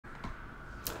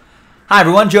Hi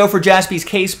everyone, Joe for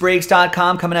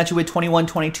JaspysCaseBreaks.com coming at you with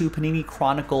 21-22 Panini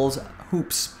Chronicles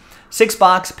Hoops.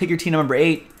 6-box, pick your team number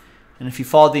 8, and if you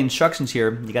follow the instructions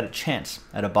here, you got a chance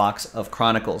at a box of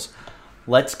Chronicles.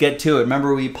 Let's get to it.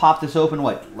 Remember we popped this open,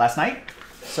 last night?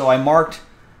 So I marked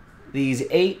these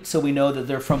 8 so we know that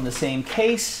they're from the same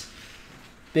case.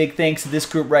 Big thanks to this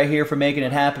group right here for making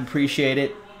it happen. Appreciate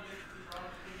it.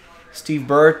 Steve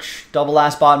Birch, Double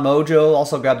Last Spot Mojo,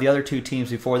 also grabbed the other 2 teams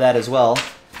before that as well.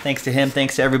 Thanks to him.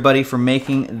 Thanks to everybody for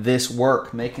making this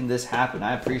work, making this happen.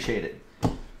 I appreciate it.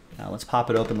 Now let's pop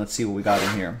it open. Let's see what we got in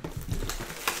here.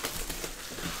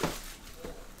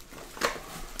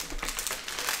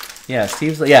 Yeah,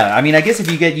 Steve's. Yeah, I mean, I guess if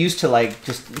you get used to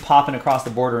just popping across the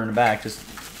border and back, just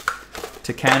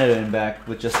to Canada and back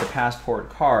with just the passport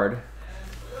card,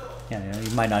 yeah,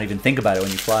 you might not even think about it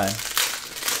when you fly.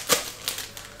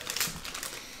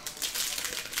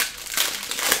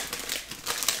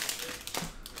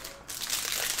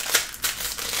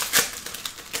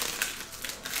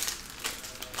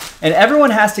 And everyone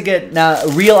has to get now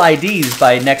real IDs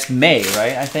by next May,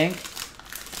 right? I think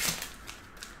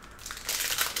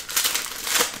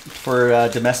for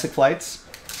domestic flights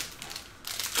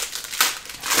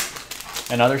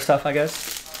and other stuff, I guess.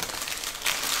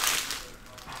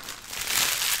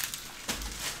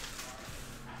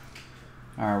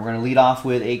 All right, we're gonna lead off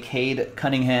with a Cade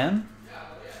Cunningham.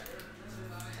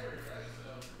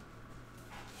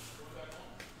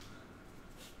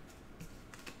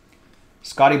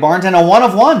 Scotty Barnes, and a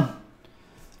 1/1.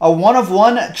 A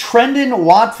 1/1, Trendon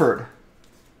Watford.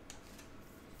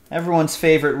 Everyone's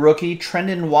favorite rookie,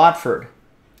 Trendon Watford.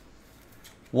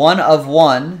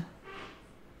 1/1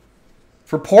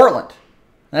 for Portland.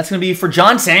 And that's going to be for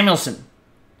John Samuelson.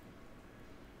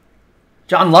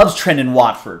 John loves Trendon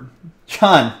Watford.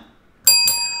 John,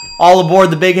 all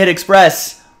aboard the Big Hit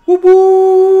Express. Whoop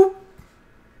whoop.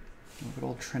 Good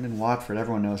old Trendon Watford,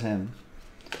 everyone knows him.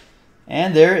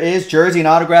 And there is jersey and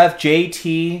autograph,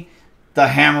 JT, the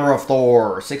Hammer of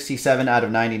Thor, 67 out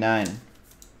of 99.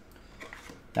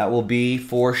 That will be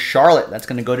for Charlotte. That's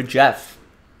going to go to Jeff.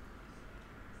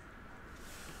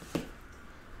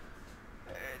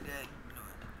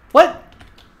 What?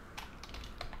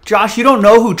 Josh, you don't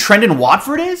know who Trendon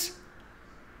Watford is?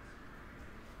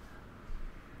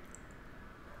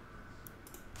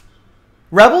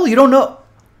 Rebel, you don't know?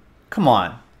 Come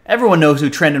on. Everyone knows who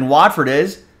Trendon Watford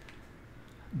is.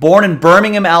 Born in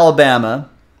Birmingham, Alabama,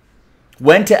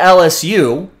 went to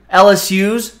LSU.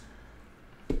 LSU's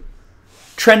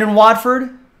Trendon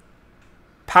Watford,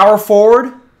 power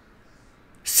forward,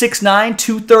 6'9",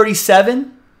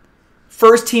 237,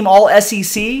 first team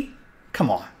All-SEC. Come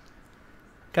on.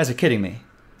 You guys are kidding me.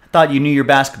 I thought you knew your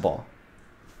basketball.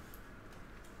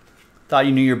 Thought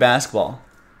you knew your basketball.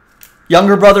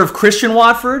 Younger brother of Christian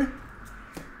Watford.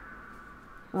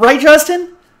 Right,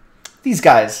 Justin? These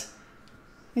guys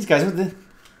with the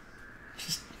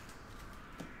just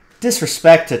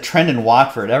disrespect to Trendon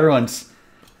Watford. Everyone's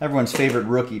favorite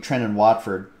rookie, Trendon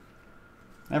Watford.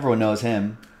 Everyone knows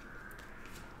him.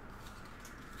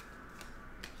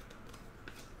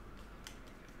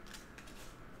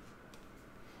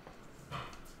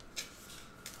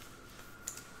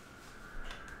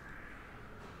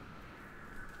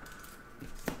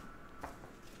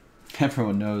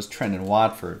 Everyone knows Trendon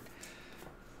Watford.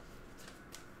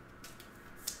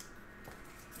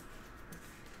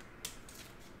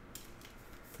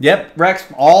 Yep, Rex,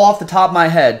 all off the top of my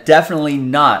head. Definitely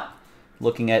not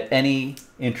looking at any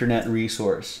internet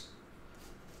resource.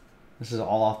 This is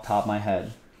all off the top of my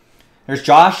head. There's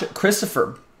Josh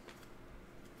Christopher.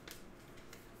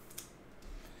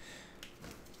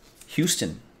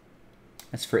 Houston.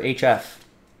 That's for HF.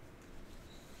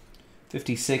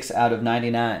 56 out of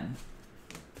 99.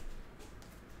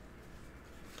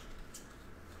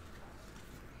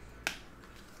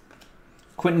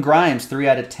 Quentin Grimes, 3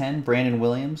 out of 10. Brandon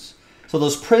Williams. So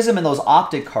those Prism and those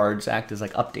Optic cards act as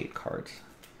like update cards,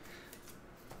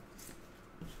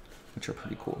 which are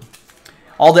pretty cool.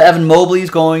 All the Evan Mobley's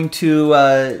going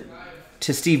to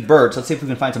Steve Birch. Let's see if we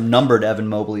can find some numbered Evan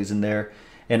Mobley's in there.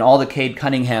 And all the Cade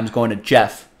Cunningham's going to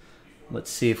Jeff. Let's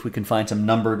see if we can find some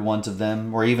numbered ones of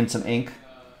them, or even some ink.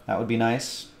 That would be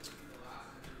nice.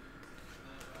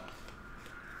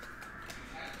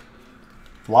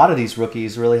 A lot of these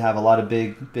rookies really have a lot of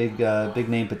big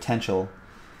name potential.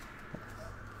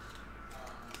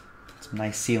 Some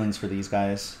nice ceilings for these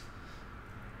guys.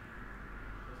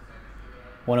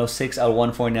 106 out of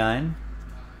 149.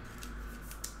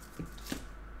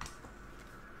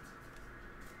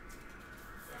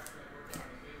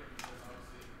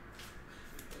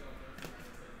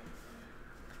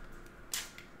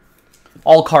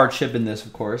 All card ship in this,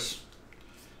 of course.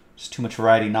 Just too much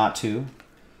variety not to.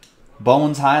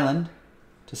 Bones Highland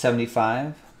to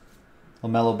 75.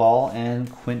 LaMelo Ball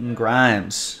and Quentin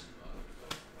Grimes.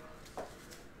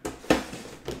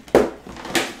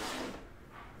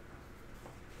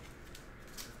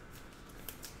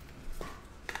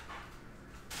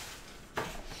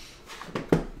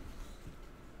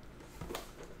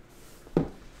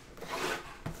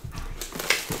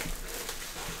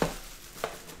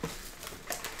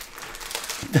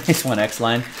 Nice one,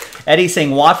 X-Line. Eddie saying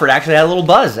Watford actually had a little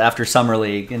buzz after Summer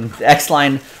League. And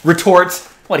X-Line retorts,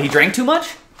 what, he drank too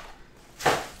much?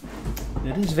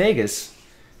 It is Vegas.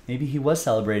 Maybe he was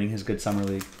celebrating his good Summer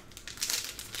League.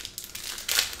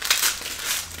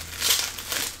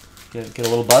 Get a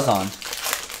little buzz on.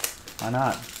 Why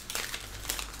not?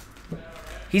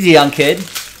 He's a young kid.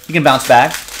 He can bounce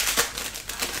back.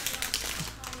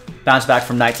 Bounce back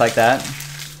from nights like that.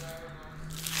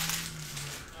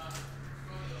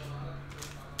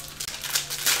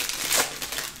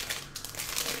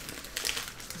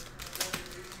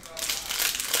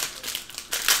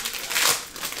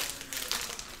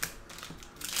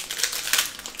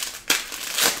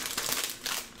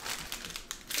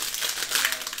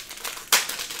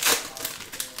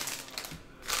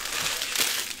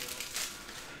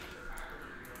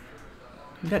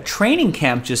 We got training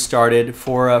camp just started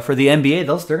for the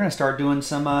NBA. They're going to start doing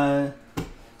some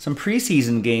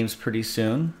preseason games pretty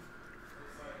soon.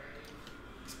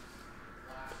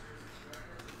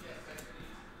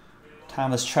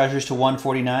 Timeless Treasures to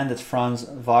 149. That's Franz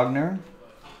Wagner.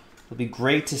 It'll be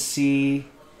great to see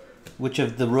which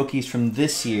of the rookies from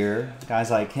this year,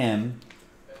 guys like him,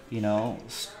 you know,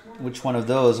 which one of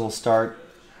those will start.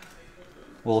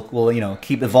 Will you know,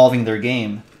 keep evolving their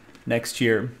game next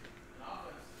year.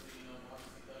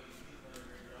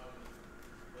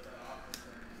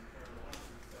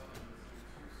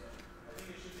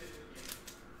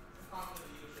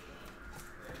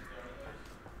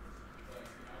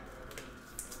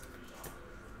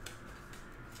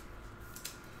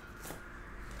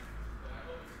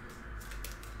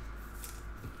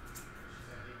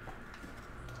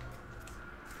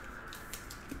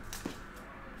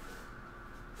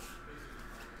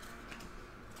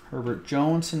 Herbert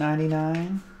Jones to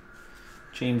 99.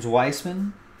 James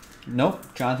Weissman. Nope.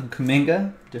 Jonathan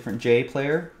Kuminga. Different J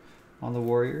player on the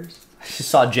Warriors. I just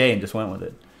saw J and just went with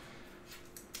it.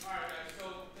 Alright guys, so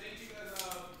thank you guys.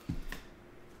 I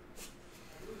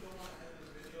really don't want to end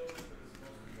this video because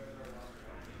most of you guys are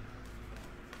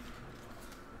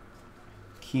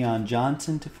watching. Keon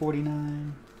Johnson to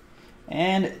 49.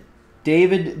 And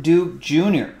David Duke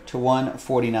Jr. to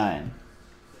 149.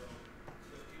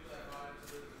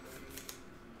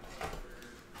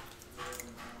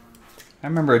 I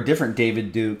remember a different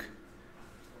David Duke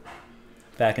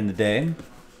back in the day.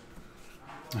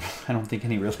 I don't think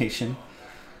any relation.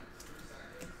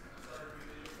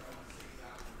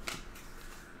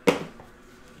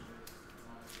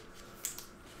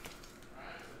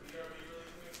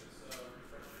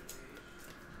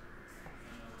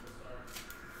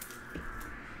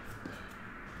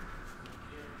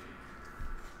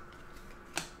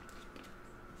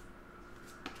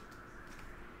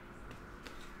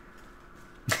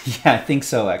 Yeah, I think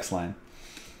so, X-Line.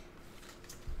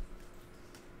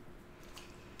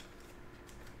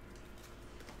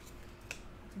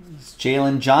 It's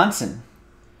Jalen Johnson.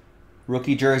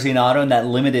 Rookie jersey and auto in that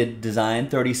limited design,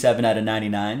 37 out of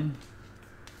 99.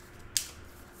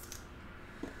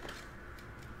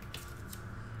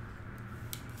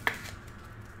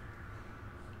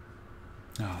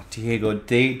 Oh,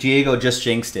 Diego just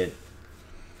jinxed it.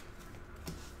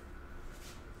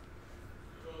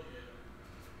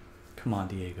 Come on,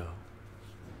 Diego.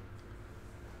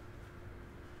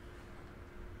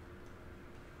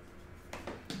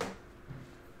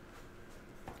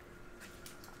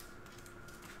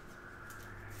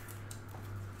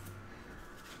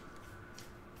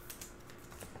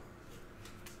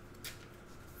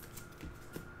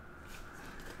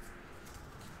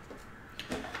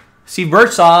 Steve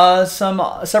Birch saw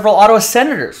several Ottawa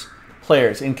Senators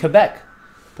players in Quebec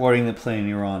boarding the plane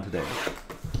you were on today.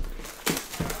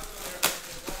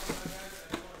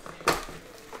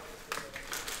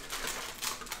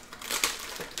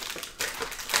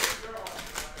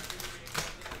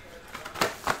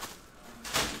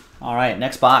 All right,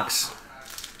 next box.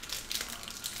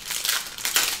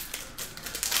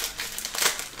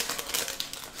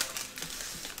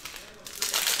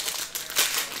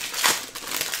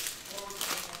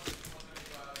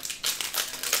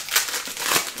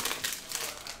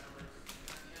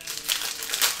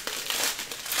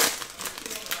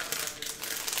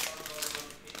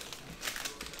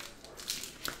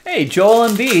 Hey, Joel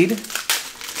Embiid,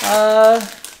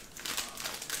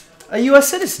 a U.S.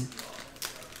 citizen.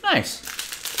 Nice.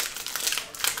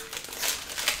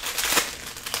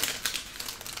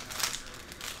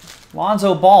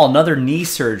 Lonzo Ball, another knee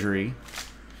surgery.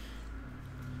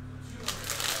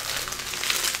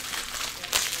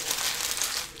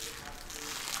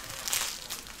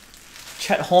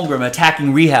 Chet Holmgren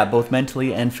attacking rehab both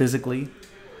mentally and physically.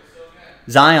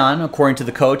 Zion, according to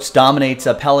the coach, dominates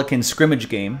a Pelicans scrimmage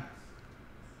game.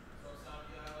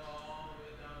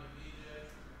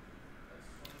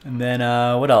 And then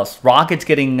what else? Rockets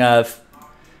getting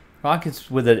Rockets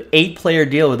with an 8-player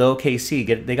deal with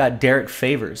OKC. They got Derek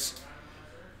Favors.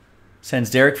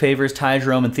 Sends Derek Favors, Ty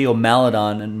Jerome, and Theo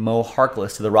Maledon and Mo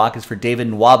Harkless to the Rockets for David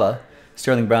Nwaba,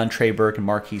 Sterling Brown, Trey Burke, and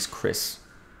Marquise Chris.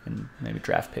 And maybe a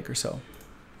draft pick or so.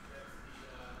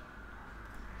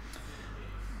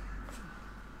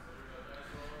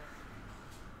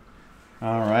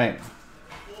 All right.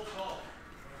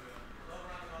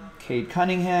 Cade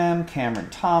Cunningham,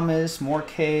 Cameron Thomas, more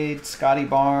Cade, Scotty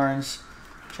Barnes,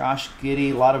 Josh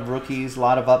Giddey, a lot of rookies, a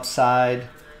lot of upside,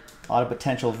 a lot of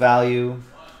potential value.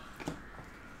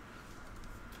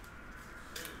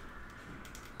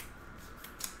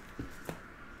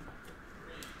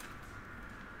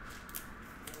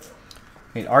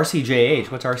 Wait, RCJH,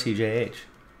 what's RCJH?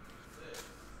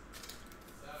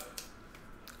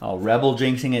 Oh, Rebel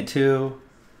jinxing it too.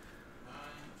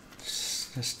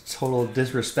 Just total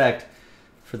disrespect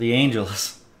for the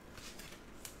Angels.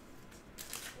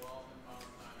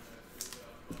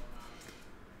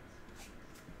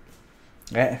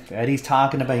 Eddie's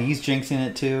talking about he's jinxing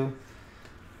it too.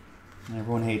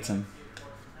 Everyone hates him.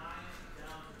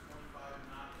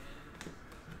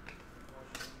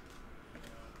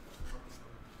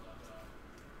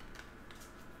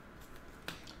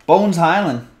 Bones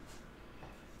Highland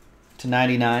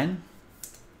 /99.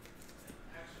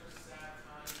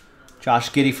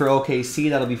 Josh Giddey for OKC.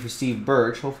 That'll be for Steve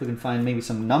Birch. Hopefully we can find maybe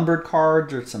some numbered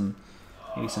cards or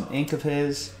maybe some ink of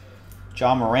his.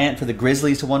 John Morant for the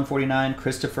Grizzlies /149.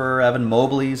 Christopher Evan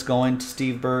Mobley's going to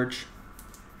Steve Birch.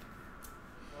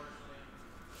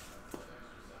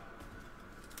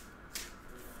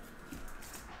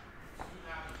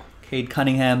 Cade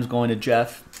Cunningham's going to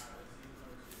Jeff.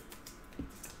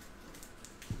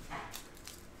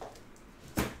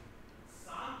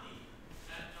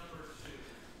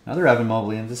 Another Evan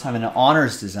Mobley, and this time in an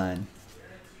honors design.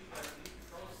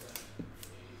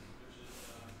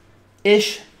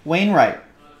 Ish Wainwright,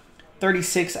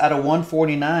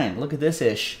 36/149. Look at this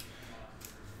Ish.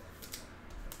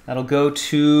 That'll go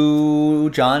to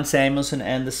John Samuelson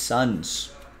and the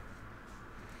Suns.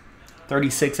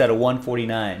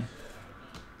 36/149.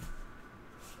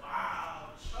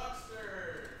 Wow,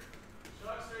 Chuckster.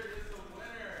 Chuckster is the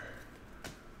winner.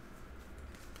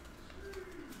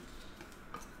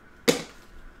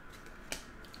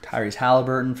 Tyrese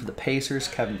Halliburton for the Pacers.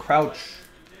 Kevin Crouch.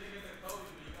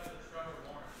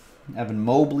 Evan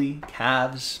Mobley,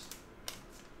 Cavs.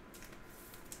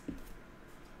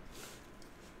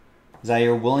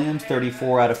 Zaire Williams,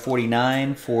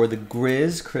 34/49 for the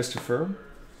Grizz. Christopher.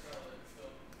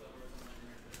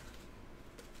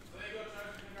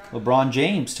 LeBron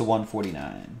James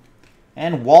 /149.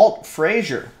 And Walt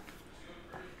Frazier.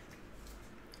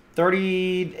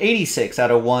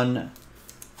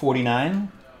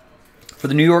 86/149 for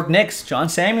the New York Knicks. John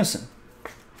Samuelson.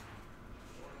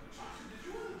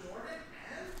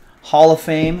 Hall of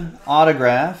Fame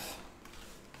autograph.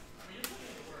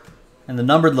 And the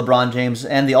numbered LeBron James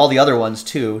and all the other ones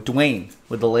too. Dwayne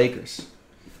with the Lakers.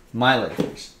 My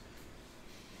Lakers.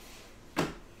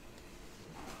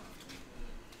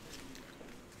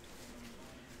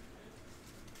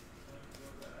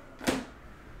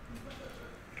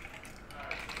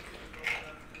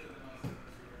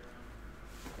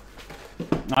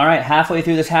 All right, halfway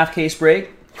through this half case break.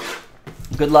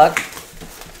 Good luck.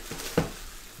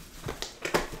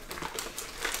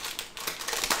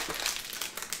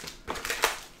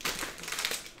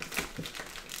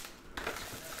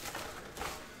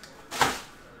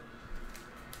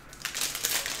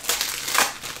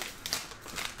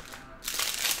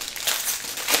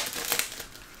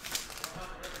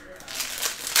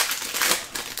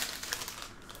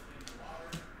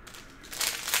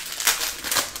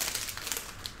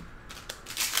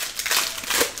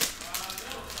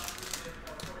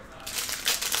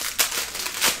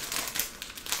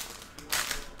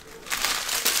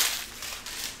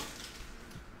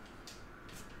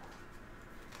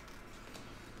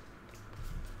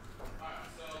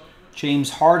 James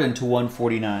Harden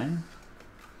 /149.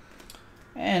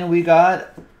 And we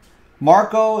got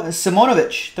Marco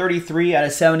Simonovic, 33 out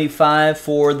of 75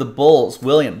 for the Bulls.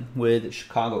 William with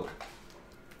Chicago.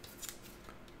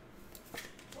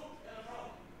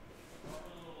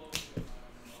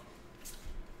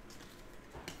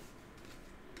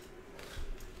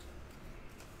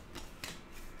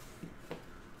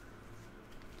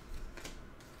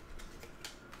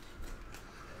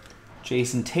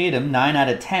 Jason Tatum, 9 out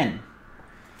of 10.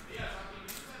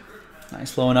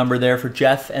 Nice low number there for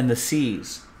Jeff and the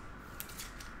C's.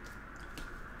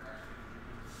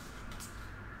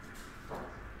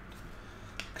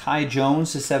 Kai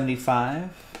Jones to 75.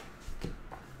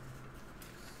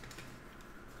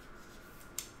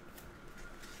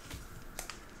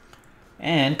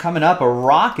 And coming up, a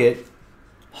Rocket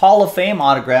Hall of Fame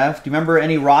autograph. Do you remember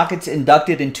any Rockets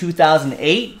inducted in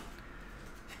 2008?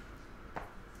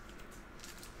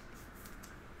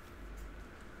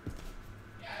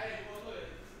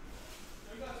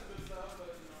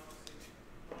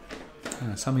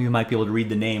 Some of you might be able to read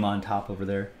the name on top over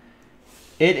there.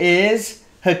 It is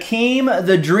Hakeem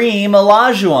the Dream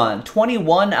Olajuwon,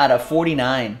 21 out of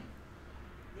 49.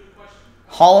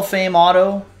 Hall of Fame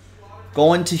auto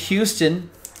going to Houston.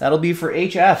 That'll be for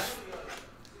HF.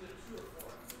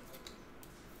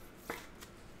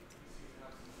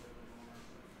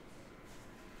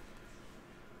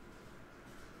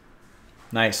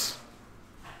 Nice.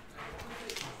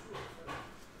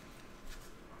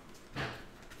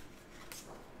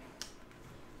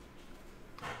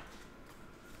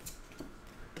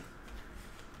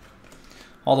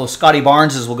 All those Scotty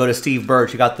Barneses will go to Steve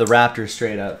Birch. You got the Raptors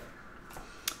straight up.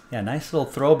 Yeah, nice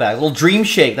little throwback. Little dream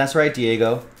shake. That's right,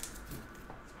 Diego.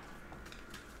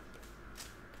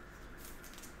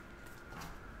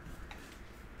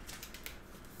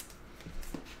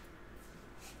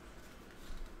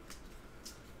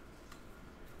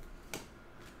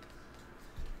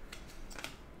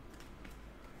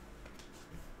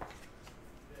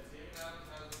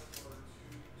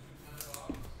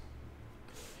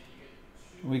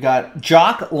 We got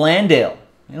Jock Landale.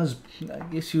 I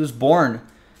guess he was born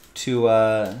to.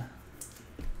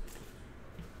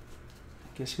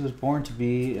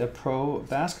 Be a pro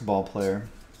basketball player.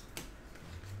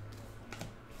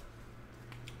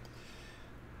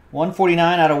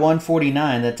 149 out of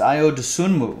 149. That's Ayo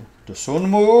Dosunmu.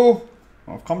 Dosunmu,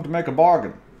 I've come to make a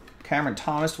bargain. Cameron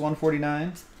Thomas,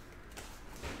 149.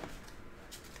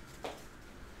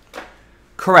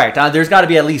 Correct. There's got to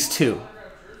be at least 2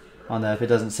 on that if it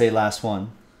doesn't say last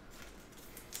one.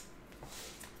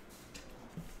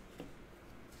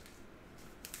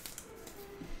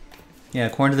 Yeah,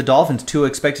 according to the Dolphins, Tua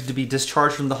expected to be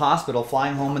discharged from the hospital,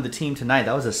 flying home with the team tonight.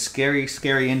 That was a scary,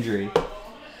 scary injury.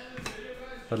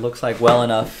 But it looks like well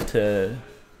enough to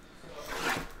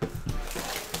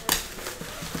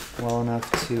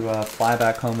fly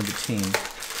back home with the team,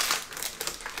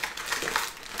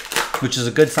 which is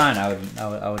a good sign,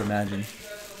 I would imagine.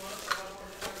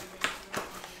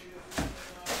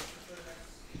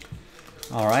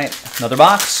 All right, another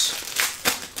box.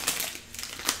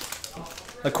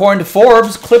 According to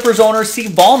Forbes, Clippers owner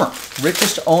Steve Ballmer,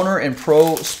 richest owner in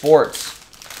pro sports.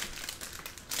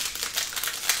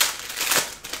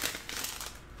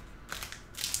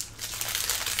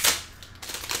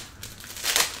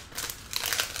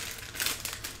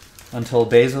 Until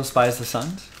Bezos buys the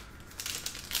Suns.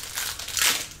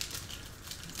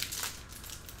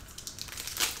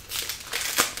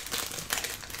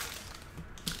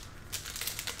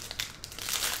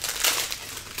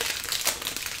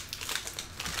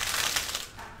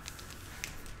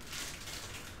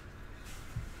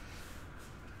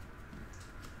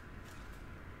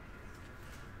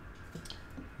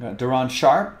 Got Daron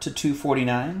Sharp to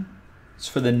 249. It's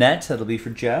for the Nets. That'll be for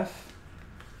Jeff.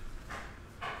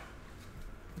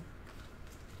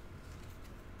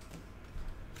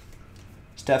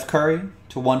 Steph Curry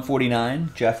to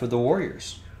 149. Jeff with the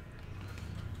Warriors.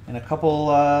 And a couple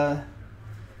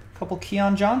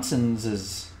Keon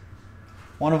Johnsons.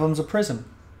 One of them's a Prism.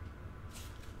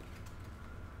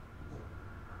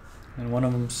 And one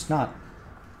of them's not.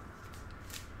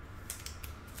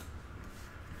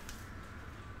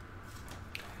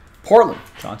 Portland,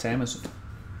 John Amazon.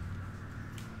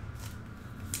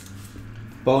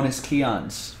 Bonus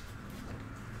Keons.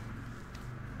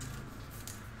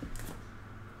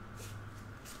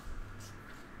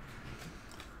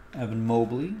 Evan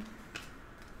Mobley.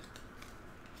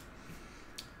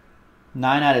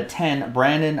 9 out of 10.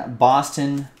 Brandon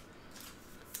Boston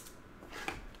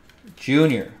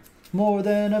Jr. More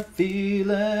than a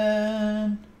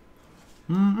feeling.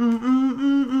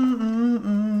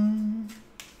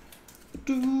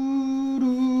 Do, do,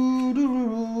 do, do,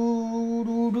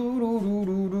 do, do, do,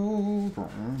 do, do.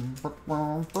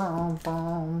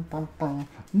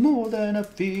 More than a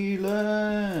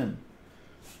feeling.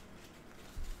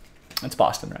 That's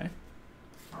Boston, right?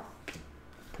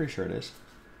 Pretty sure it is.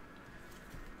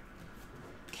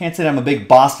 Can't say I'm a big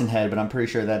Boston head, but I'm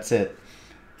pretty sure that's it.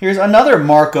 Here's another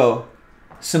Marco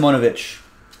Simonovic.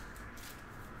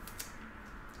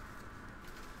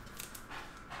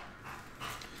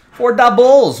 For the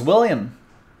Bulls, William.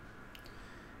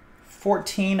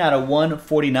 14 out of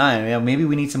 149. Yeah, maybe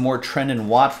we need some more trend in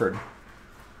Watford.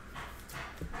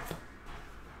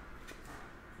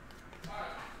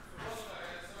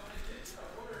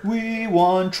 We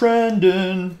want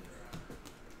trending.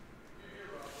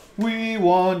 We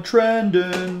want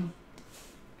trending.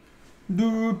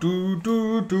 Do do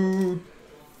do do.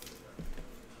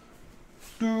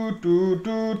 Do do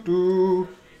do do.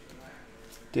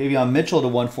 Davion Mitchell to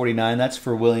 149. That's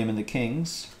for William and the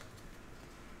Kings.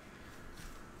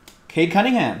 Cade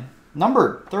Cunningham,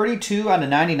 numbered 32 out of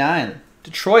 99.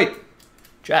 Detroit,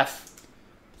 Jeff.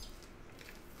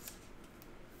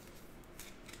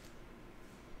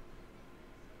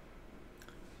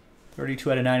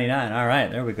 $32 out of 99. All right,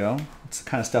 there we go. That's the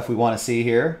kind of stuff we want to see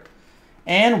here.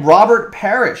 And Robert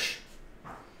Parrish,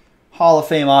 Hall of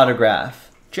Fame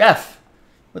autograph. Jeff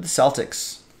with the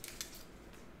Celtics.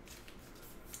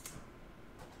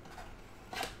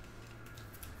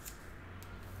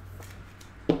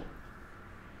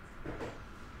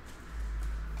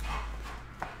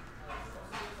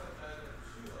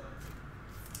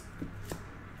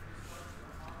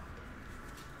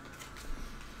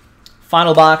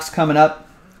 Final box coming up.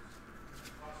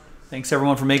 Thanks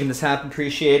everyone for making this happen.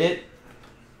 Appreciate it.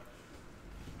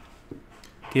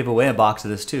 Give away a box of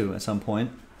this too at some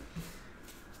point.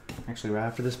 Actually, right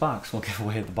after this box, we'll give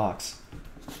away the box.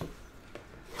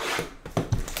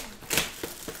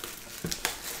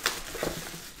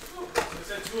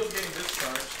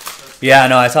 Yeah,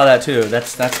 no, I saw that too.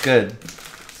 That's good.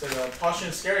 So caution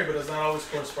is scary, but does not always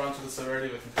correspond to the severity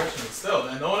of a concussion. But still,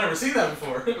 and no one ever seen that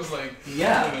before. It was like,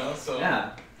 yeah, you know, so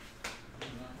yeah.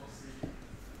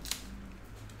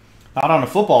 Not on a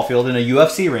football field, in a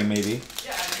UFC ring, maybe.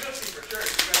 Yeah, in UFC for sure. You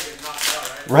gotta get knocked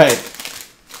out, right? Right.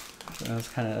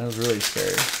 That was really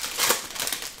scary.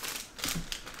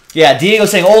 Yeah, Diego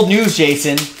saying old news,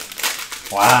 Jason.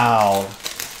 Wow.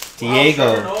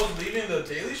 Diego. Trevor Noah's leaving the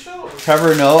Daily Show?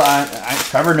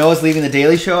 Trevor Noah's leaving the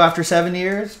Daily Show after 7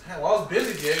 years? Man, well, I was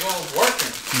busy, Diego. I was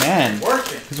working. Man.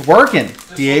 Working. He's working,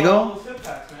 Just Diego.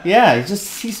 Packs, man. Yeah,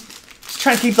 he's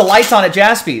trying to keep the lights on at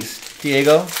Jaspy's,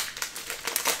 Diego.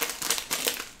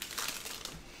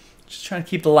 Just trying to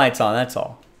keep the lights on, that's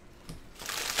all.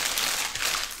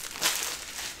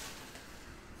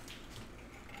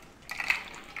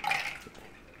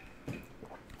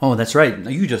 Oh, that's right.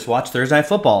 You just watched Thursday Night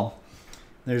Football.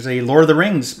 There's a Lord of the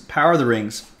Rings, Power of the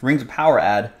Rings, Rings of Power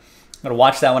ad. I'm going to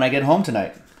watch that when I get home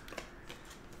tonight.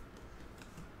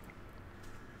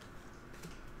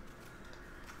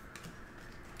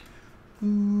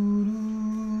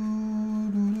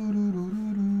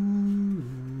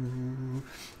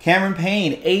 Cameron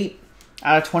Payne, 8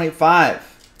 out of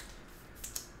 25.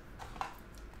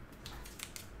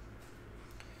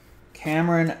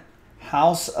 Cameron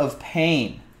House of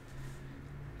Pain.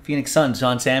 Phoenix Suns,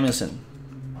 John Samuelson.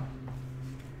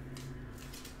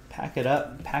 Pack it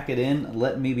up, pack it in,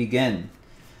 let me begin.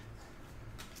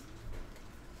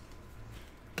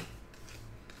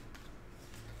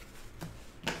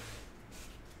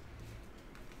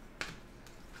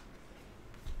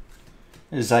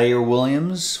 There's Zaire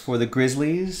Williams for the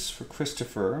Grizzlies, for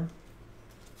Christopher.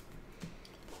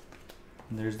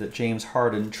 And there's the James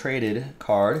Harden traded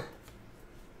card.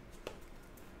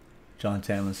 John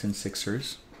Samuelson,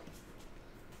 Sixers.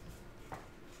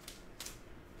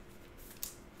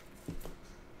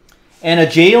 And a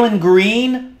Jalen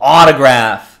Green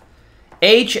autograph.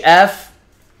 HF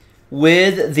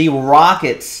with the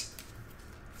Rockets.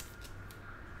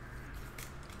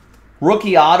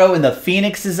 Rookie auto in the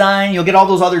Phoenix design. You'll get all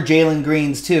those other Jalen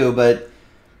Greens too, but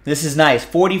this is nice.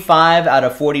 45 out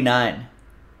of 49.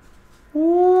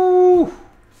 Woo!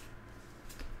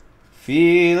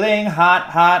 Feeling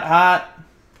hot, hot, hot.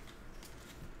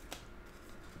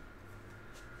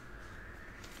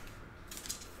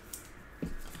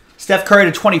 Steph Curry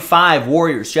to 25,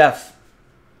 Warriors, Jeff.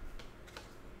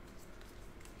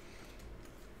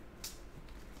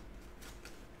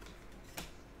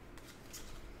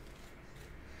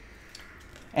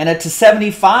 And a to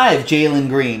 75, Jalen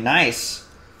Green, nice.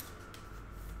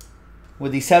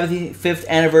 With the 75th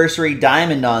anniversary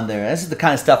diamond on there. This is the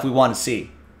kind of stuff we want to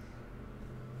see.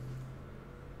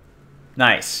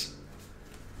 Nice.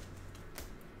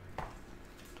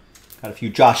 Got a few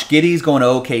Josh Giddeys going to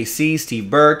OKC, Steve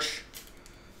Birch.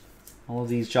 All of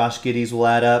these Josh Giddeys will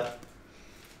add up.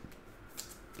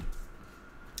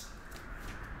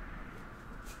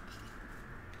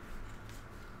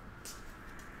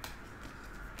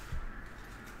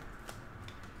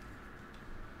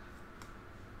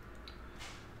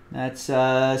 That's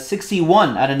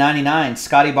 61 out of 99.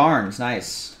 Scotty Barnes,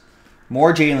 nice.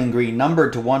 More Jalen Green,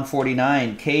 numbered to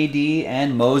 149. KD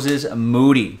and Moses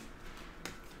Moody.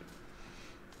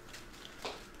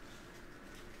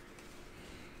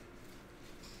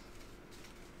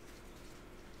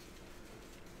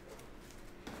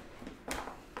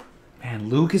 Man,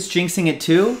 Lucas jinxing it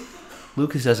too?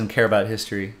 Lucas doesn't care about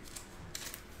history.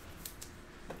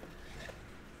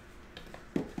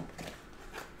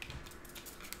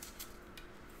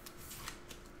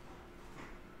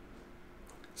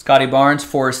 Scotty Barnes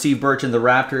for Steve Birch and the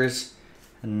Raptors.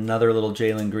 Another little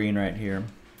Jalen Green right here.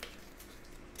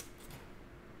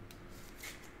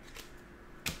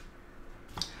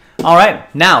 All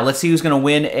right, now let's see who's going to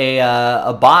win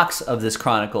a box of this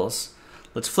Chronicles.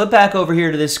 Let's flip back over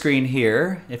here to this screen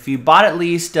here. If you bought at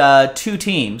least 2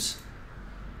 teams,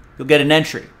 you'll get an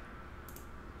entry.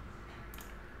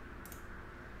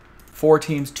 4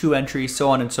 teams, 2 entries, so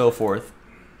on and so forth.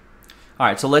 All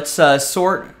right, so let's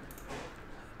sort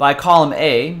by column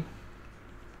A.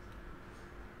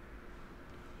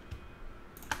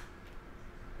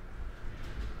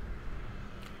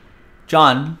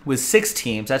 John with 6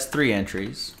 teams, that's 3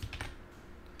 entries.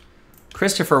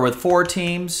 Christopher with 4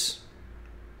 teams,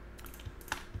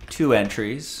 2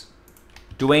 entries.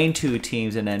 Dwayne 2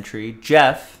 teams, an entry.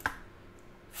 Jeff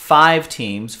 5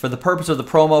 teams. For the purpose of the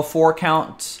promo, 4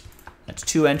 counts, that's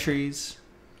 2 entries.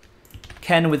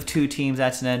 Ken with 2 teams,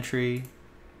 that's an entry.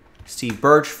 Steve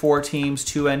Birch, 4 teams,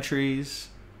 2 entries.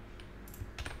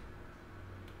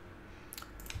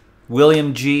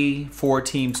 William G, 4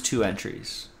 teams, 2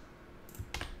 entries.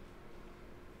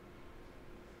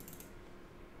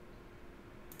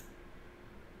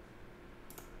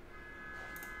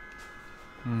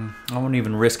 I won't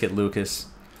even risk it, Lucas.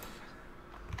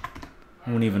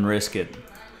 I won't even risk it.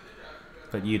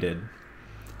 But you did.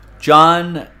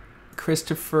 John,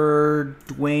 Christopher,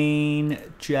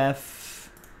 Dwayne, Jeff,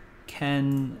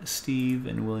 Ken, Steve,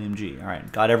 and William G. All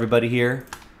right, got everybody here.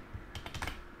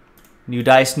 New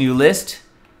dice, new list.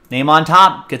 Name on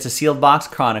top gets a sealed box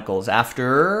Chronicles.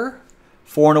 After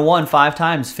 4 and a 1, 5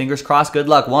 times. Fingers crossed, good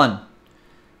luck. 1,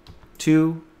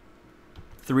 2,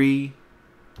 3,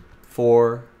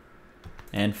 4,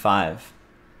 and 5.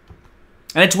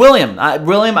 And it's William.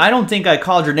 William, I don't think I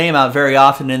called your name out very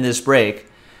often in this break.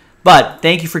 But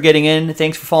thank you for getting in.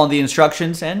 Thanks for following the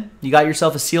instructions. And you got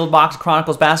yourself a sealed box of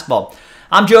Chronicles basketball.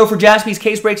 I'm Joe for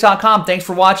JaspysCaseBreaks.com. Thanks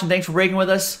for watching. Thanks for breaking with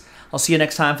us. I'll see you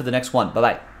next time for the next one.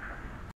 Bye-bye.